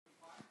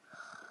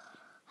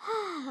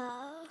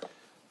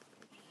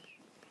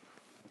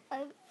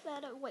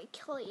better wake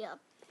Kelly up.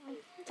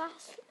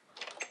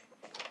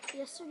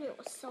 Yesterday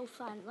was so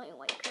fun. Let me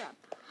wake her up.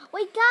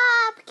 Wake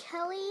up,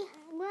 Kelly.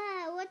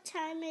 What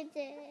time is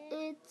it?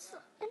 It's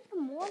in the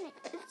morning.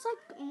 It's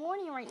like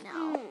morning right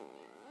now.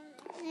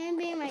 I'm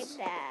being my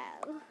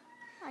bed.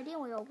 I didn't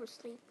want to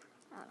oversleep.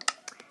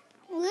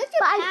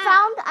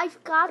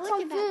 I've got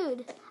some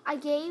food. I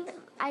gave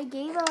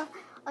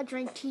a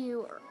drink to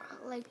you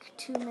like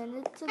 2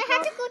 minutes ago. I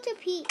had to go to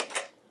pee.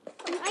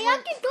 I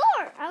locked the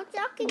door. I was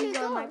locking the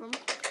door. My room.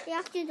 I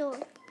locked the door.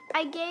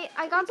 I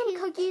got some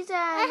cookies and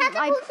I had to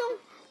put some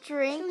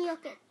drink.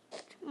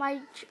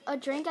 A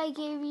drink I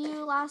gave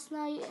you last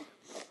night.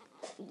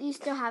 Do you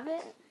still have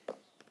it?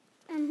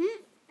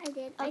 I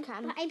did. Okay.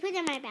 I put it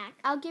in my bag.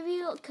 I'll give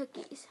you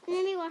cookies.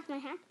 Let me wash my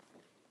hands.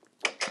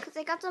 Because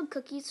I got some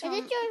cookies from...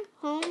 Is it your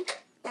home?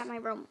 At my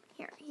room.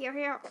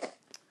 Here.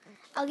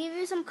 I'll give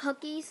you some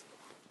cookies.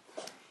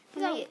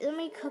 Let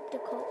me cook the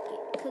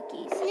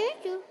cookies.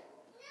 Thank you.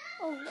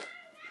 Oh,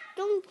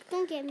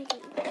 don't get me.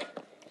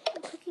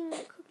 I'm cooking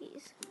the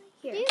cookies.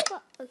 Here. You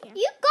got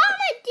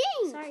my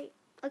thing. Sorry.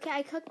 Okay,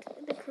 I cooked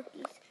the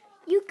cookies.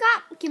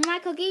 Give me my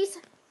cookies.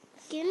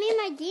 Give me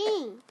my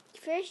thing.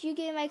 First, you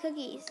give me my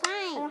cookies. Fine.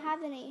 I don't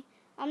have any.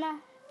 I'm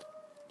not.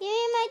 Give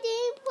me my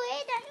thing,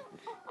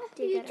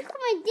 please. You took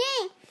my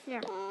thing.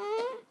 Here.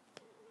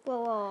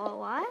 Whoa,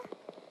 what?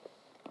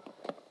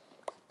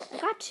 I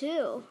got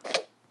 2.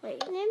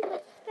 Wait. And then put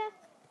it back.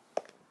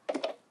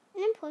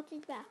 And then put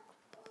it back.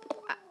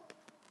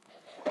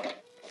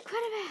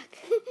 Put it back.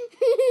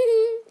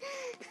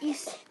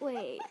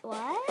 Wait,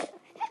 what?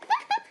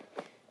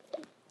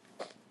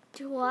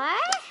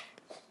 What?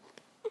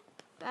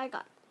 I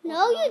got.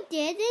 No, you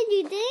didn't.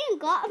 You didn't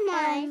got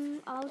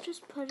mine. I'll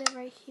just put it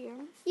right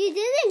here. You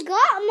didn't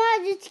got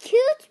mine.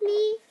 Excuse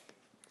me.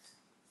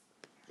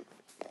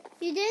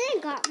 You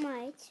didn't got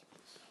mine.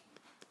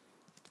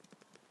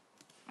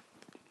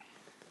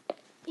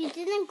 You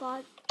didn't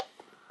got.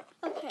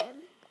 Okay.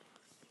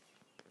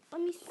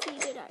 Let me see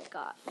what I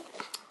got.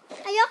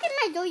 I locked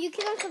my door. You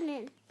cannot come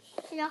in.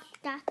 I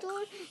locked that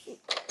door.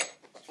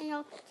 I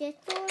locked this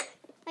door.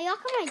 I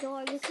locked my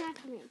door. You cannot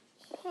come in.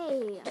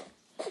 Hey,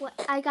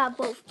 I got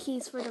both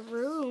keys for the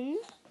room.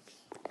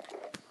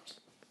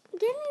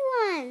 Give me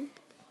one.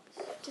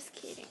 Just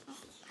kidding.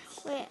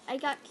 Wait, I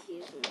got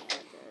keys in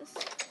this.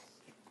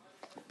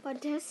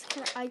 But this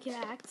I can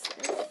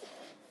access.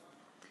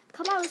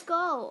 Come on, let's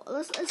go.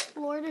 Let's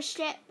explore the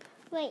ship.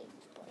 Wait.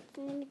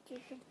 Let me do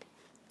something.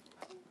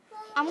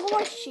 I'm gonna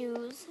wear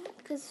shoes.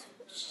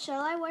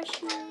 Shall I wear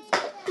shoes?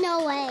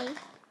 No way.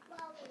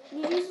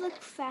 Do these look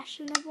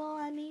fashionable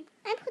on me?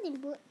 I'm putting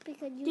boots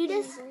because you do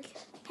this.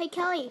 Hey,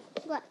 Kelly.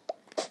 What?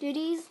 Do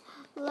these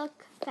look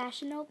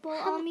fashionable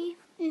on me?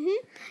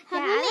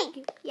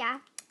 Yeah.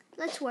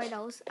 Let's wear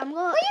those. I'm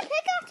gonna. What do you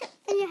pick up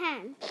in your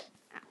hand?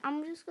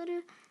 I'm just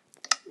gonna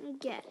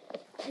get.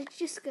 It's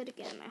just gonna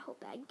get in my whole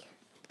bag.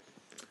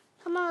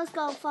 Come on, let's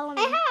go. Follow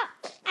me. I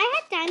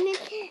have diamond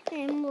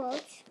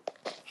emeralds.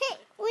 Hey,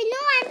 wait, no,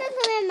 I'm going to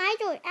put in my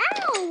door. Ow!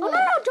 Oh, no,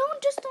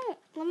 don't.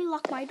 Let me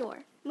lock my door.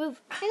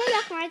 Move. I'm going to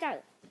lock my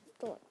door.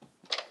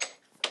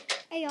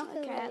 I lock it.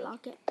 Okay, I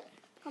lock it.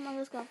 Come on,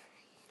 let's go.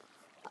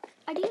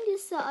 I think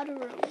this is the other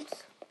rooms.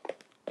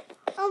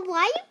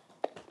 Why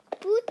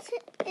boots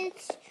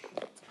it's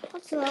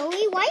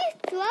slowly? Why you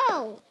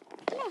slow?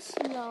 I'm not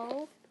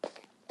slow.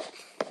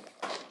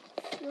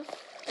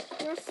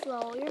 You're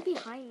slow. You're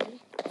behind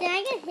me. Then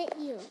I can hit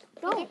you.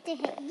 No. I get to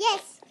hit.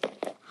 Yes.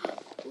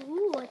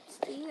 Ooh, what's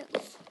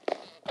this?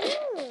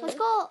 Ooh.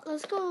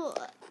 Let's go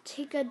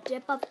take a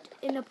dip up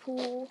in the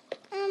pool.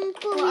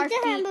 Put our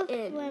feet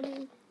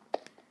in.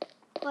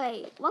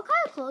 Wait, what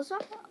kind of clothes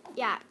are?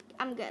 Yeah,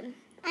 I'm good.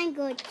 I'm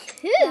good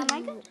too. Yeah, am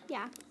I good?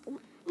 Yeah.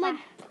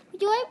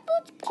 Do I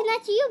boots? Can I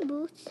see your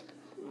boots?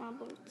 My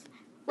boots.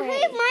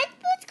 Wait, my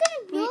boots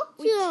gonna broke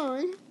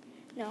soon.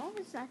 No,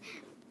 it's not.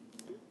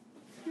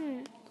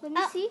 Let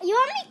me see. You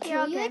want me to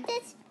kill you okay. with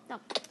this? No.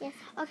 Yes.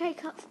 Okay,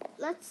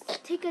 let's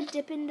take a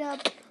dip in the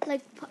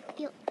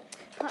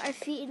put our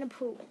feet in the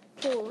pool.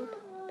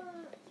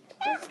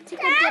 Let's take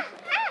a dip.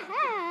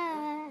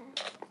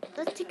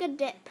 Let's take a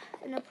dip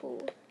in the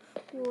pool.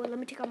 Ooh, let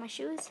me take off my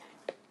shoes.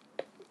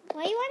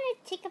 Why you want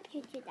to take up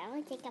your shoes? I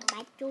want to take up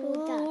my shoes.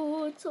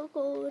 Oh, it's so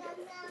cold.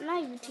 I'm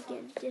not even taking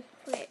a dip.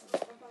 Wait.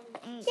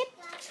 Dip.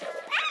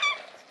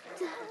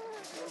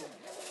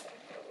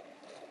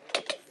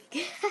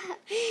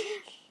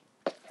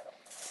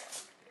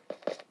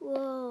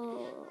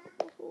 Whoa.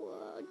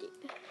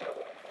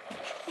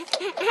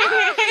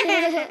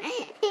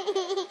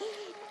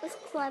 Let's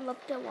climb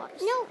up the water.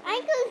 No,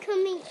 I'm going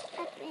coming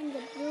up in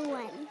the blue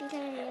one because I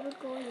never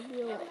go in the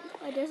blue one.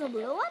 Oh, there's a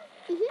blue one?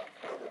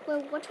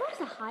 Well, which one's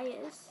the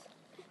highest?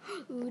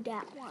 Ooh,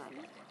 that one.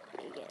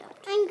 Let me get up.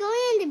 I'm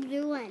going in the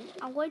blue one.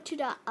 I'm going to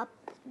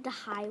the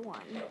high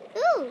one.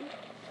 Ooh,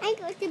 I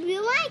go to the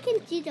blue one. I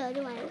can see the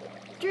other one.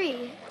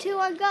 3, 2,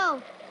 1,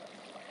 go.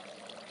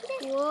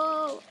 Whoa.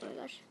 Oh my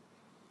gosh.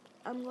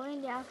 I'm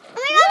going down. Oh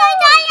my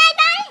god, I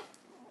died!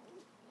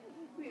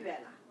 Quy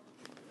vẹn à?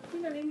 Thế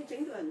là nên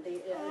tránh rửa để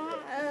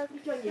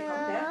cho nhiệt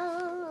không thế?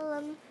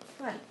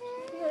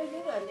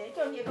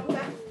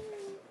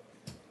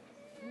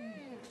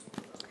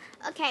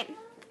 Okay.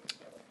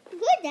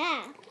 Who's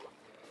that?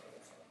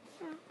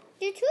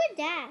 Dude, who's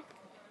that?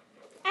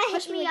 I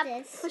Push hate me with up.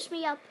 this. Push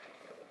me up.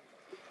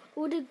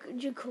 Ooh, the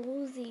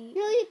jacuzzi.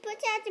 No, you put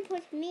that to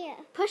push me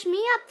up. Push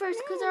me up first,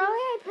 because earlier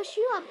I pushed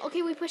you up.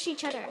 Okay, we push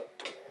each other.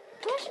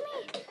 Push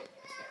me.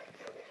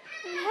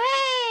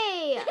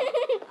 Hey!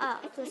 Oh,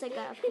 plus I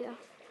got up here.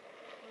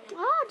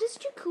 Oh, this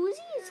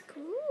jacuzzi is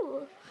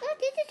cool. Look,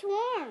 this is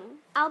warm.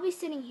 I'll be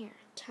sitting here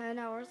 10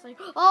 hours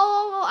later.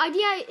 Oh,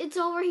 idea, it's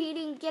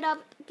overheating. Get up,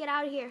 get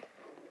out of here.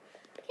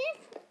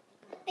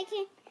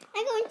 Okay,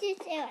 I'm going to do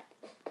it.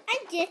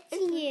 I'm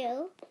dissing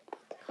you.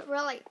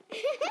 Really?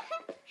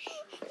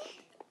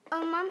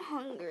 I'm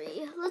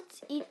hungry.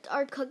 Let's eat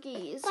our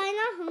cookies. But I'm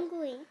not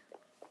hungry.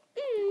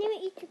 Let me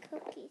eat the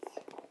cookies.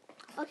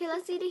 Okay,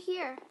 let's eat it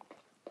here.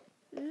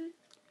 I'm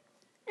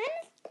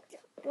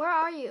Where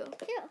are you?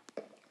 still.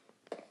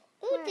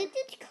 Oh, Where? this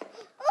is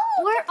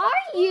oh, Where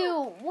are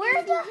you?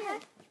 Where the here.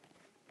 heck?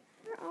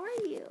 Where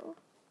are you?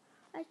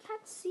 I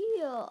can't see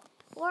you.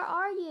 Where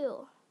are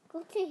you?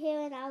 Go to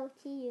here and I will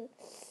see you.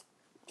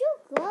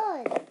 Too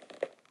good.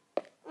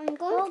 I'm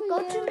going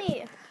Go to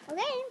me.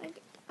 Okay.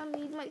 I'm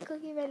eating my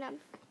cookie right now.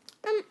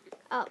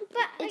 But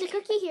It's a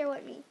cookie here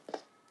with me.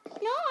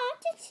 No, I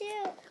want to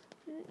chill.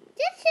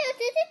 This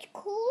is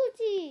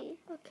cozy.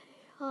 Okay.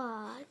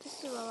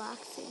 Just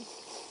relaxing.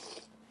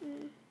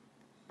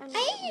 I I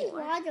need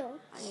more. water.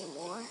 I need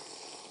more.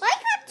 I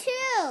got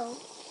two.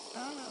 I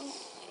don't know.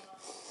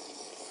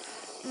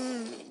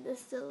 This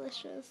is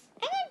delicious.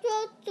 I'm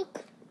gonna throw the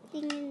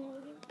thing in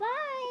there.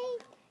 Bye.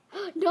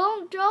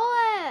 Don't throw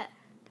it.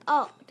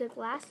 Oh, the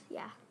glass?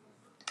 Yeah.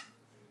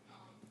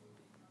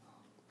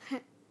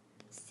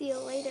 See you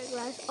later,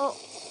 glass. Oh,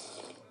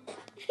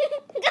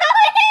 Go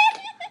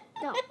ahead.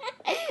 no.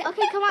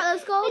 Okay, come on,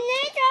 let's go. And then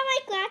I throw my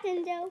glass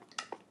in there.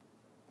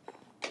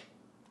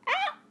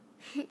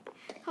 Ow.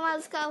 Come on,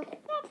 let's go.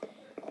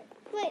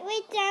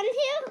 Wait, down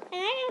here,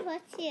 and I'm gonna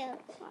push you.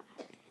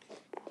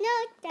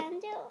 No, down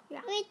there.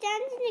 Yeah. Wait, down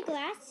in the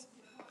glass.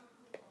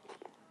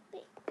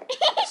 Wait.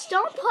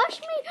 Don't push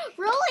me.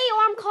 Really,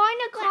 or I'm calling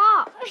the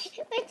cops.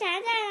 Wait,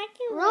 down there, I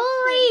can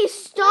Really, push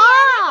you.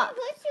 stop.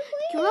 Push you,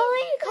 please.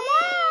 Really, come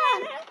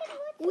on. Wait, I can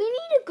push you. We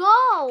need to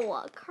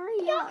go.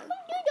 Hurry No, up.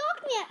 you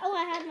knocked me out. Oh,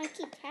 I have my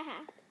key.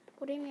 Haha.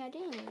 What do you mean I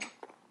didn't?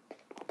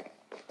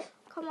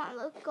 Come on,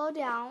 let's go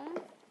down.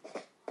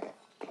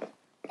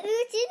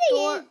 It's in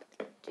Door.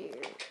 the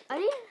Dude, I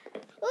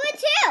didn't. Oh,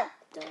 it's here.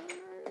 Door.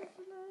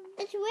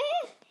 It's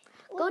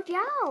where? Go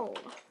down.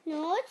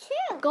 No, it's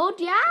here. Go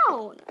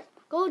down.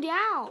 Go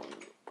down.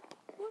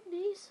 What are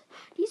these?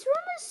 These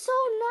room is so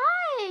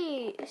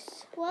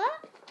nice. What?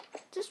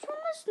 This room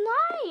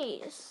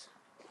is nice.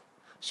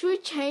 Should we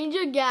change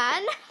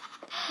again?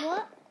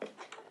 What?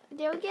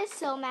 They'll get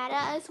so mad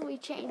at us if we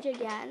change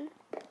again.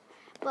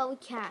 But we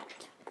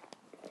can't.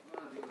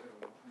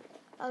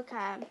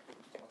 Okay.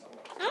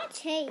 I'll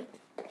change.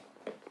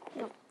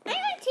 No. I'm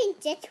gonna change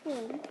this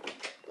room.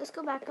 Let's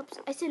go back up.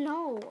 I said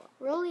no.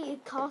 Really,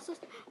 it costs us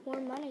more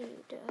money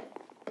to.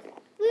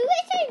 We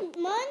wasted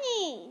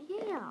money.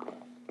 Yeah.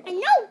 I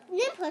know. Let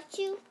me push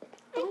you.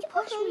 I'm Don't super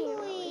push me,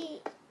 hungry.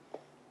 really.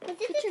 But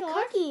this Get is your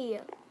ours. cookie.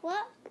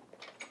 What?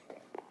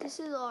 This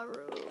is our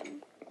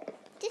room.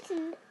 This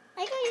is.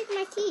 I gotta use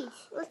my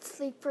keys. Let's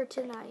sleep for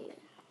tonight.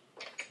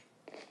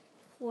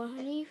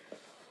 20.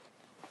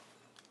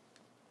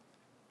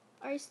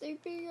 Are you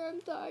sleeping? I'm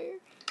tired.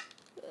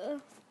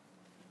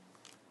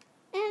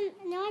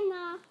 No, I'm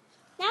not.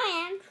 Now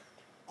I am.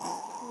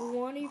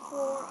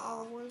 24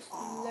 hours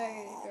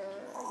later.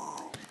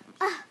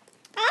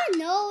 I'm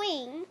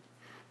knowing.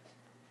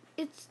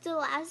 It's the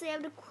last day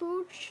of the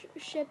cruise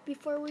ship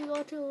before we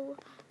go to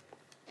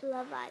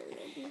Love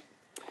Island.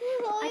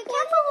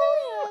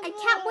 I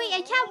can't wait.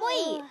 I can't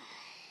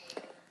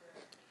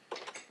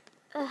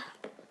wait.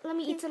 Let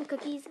me eat some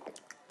cookies.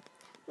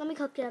 Let me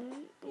cook them.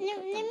 Let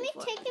me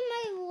take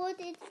my wood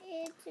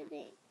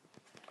today.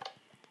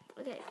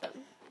 Okay.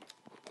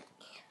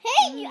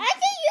 Hey, I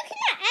think you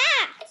cannot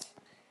act.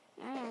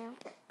 I don't know.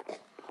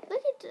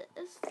 Look at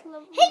this. Hey,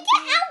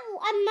 get out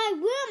of my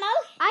room.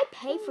 I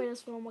pay for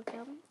this room, okay?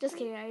 Just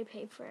kidding. I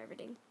pay for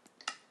everything.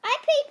 I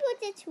paid for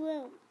this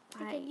room.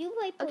 Right. Okay, you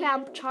pay for Okay,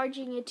 I'm yours.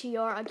 charging it to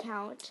your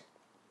account.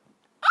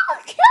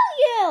 I'll kill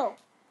you.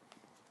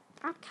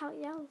 I'll count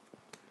you.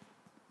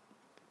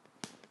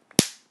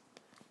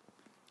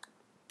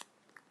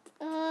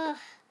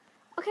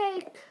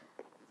 Okay.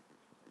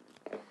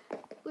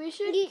 We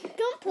should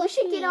Don't push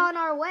me. get on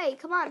our way.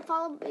 Come on,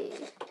 follow me.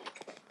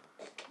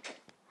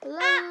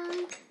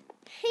 Hello.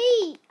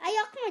 Hey, I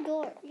locked my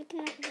door. You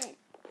cannot come in.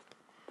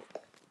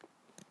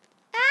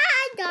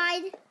 I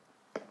died.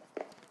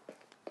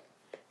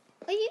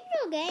 Are you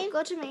in your game?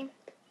 Go to me.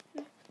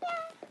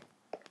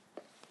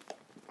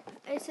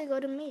 I said go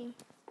to me.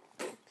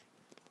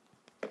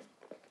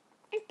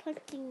 I'm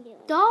punching you.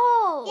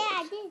 Don't. Yeah,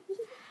 I did.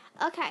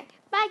 Okay.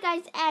 Bye,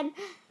 guys. And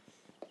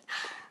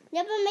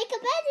Never make a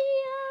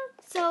video.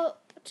 so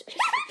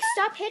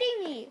stop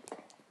hitting me.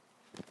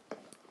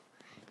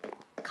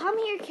 come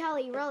here,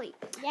 Kelly, really.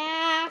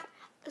 Yeah.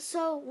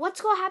 So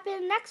what's going to happen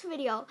in the next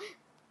video?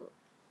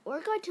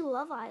 We're going to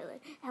Love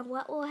Island. And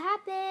what will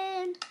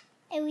happen?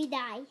 And we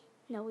die.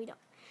 No, we don't.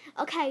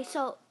 Okay,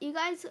 so you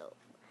guys,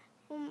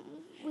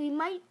 we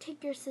might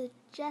take your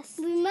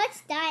suggestions. We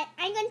must die.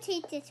 I'm going to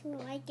take this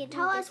room. I get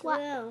Tell in us this what.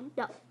 room.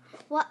 No.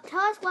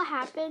 Tell us what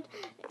happened.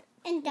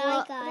 And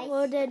die, guys.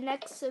 Well, the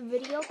next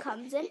video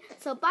comes in.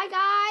 So bye,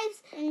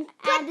 guys. And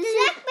click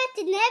the like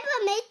button. Never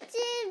make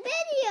the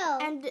video.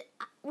 And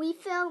we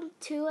filmed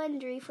 2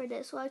 and 3 for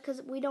this one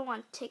because we don't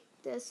want to take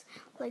this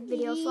like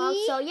video vlog.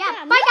 So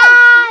yeah, bye,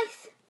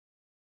 guys.